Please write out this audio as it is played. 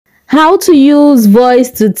How to use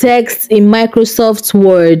voice to text in Microsoft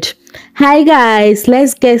Word. Hi guys,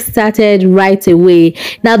 let's get started right away.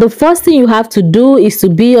 Now the first thing you have to do is to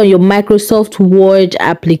be on your Microsoft Word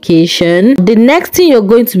application. The next thing you're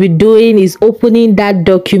going to be doing is opening that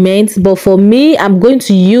document, but for me I'm going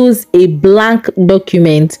to use a blank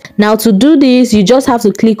document. Now to do this, you just have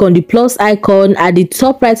to click on the plus icon at the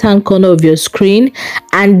top right hand corner of your screen,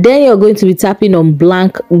 and then you're going to be tapping on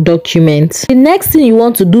blank document. The next thing you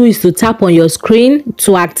want to do is to tap on your screen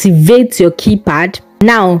to activate your keypad.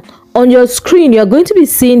 Now on your screen, you're going to be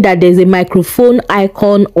seeing that there's a microphone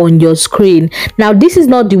icon on your screen. Now this is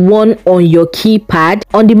not the one on your keypad.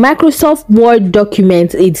 On the Microsoft Word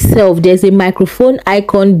document itself, there's a microphone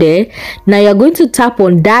icon there. Now you're going to tap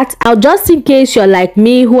on that. Now just in case you're like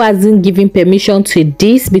me who hasn't given permission to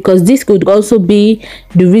this, because this could also be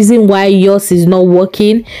the reason why yours is not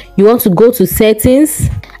working, you want to go to settings,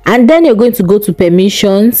 and then you're going to go to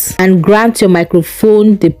permissions and grant your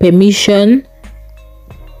microphone the permission.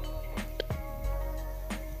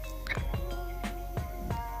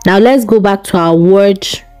 Now let's go back to our Word.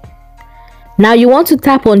 Now you want to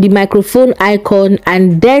tap on the microphone icon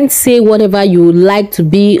and then say whatever you would like to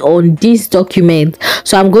be on this document.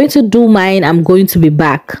 So I'm going to do mine. I'm going to be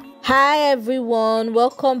back. Hi everyone,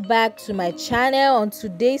 welcome back to my channel. On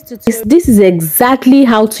today's tutorial, this is exactly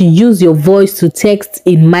how to use your voice to text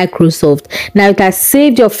in Microsoft. Now it has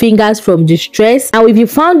saved your fingers from distress. Now if you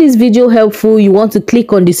found this video helpful, you want to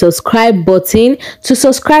click on the subscribe button to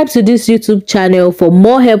subscribe to this YouTube channel for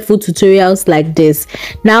more helpful tutorials like this.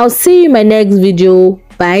 Now see you in my next video.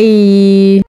 Bye.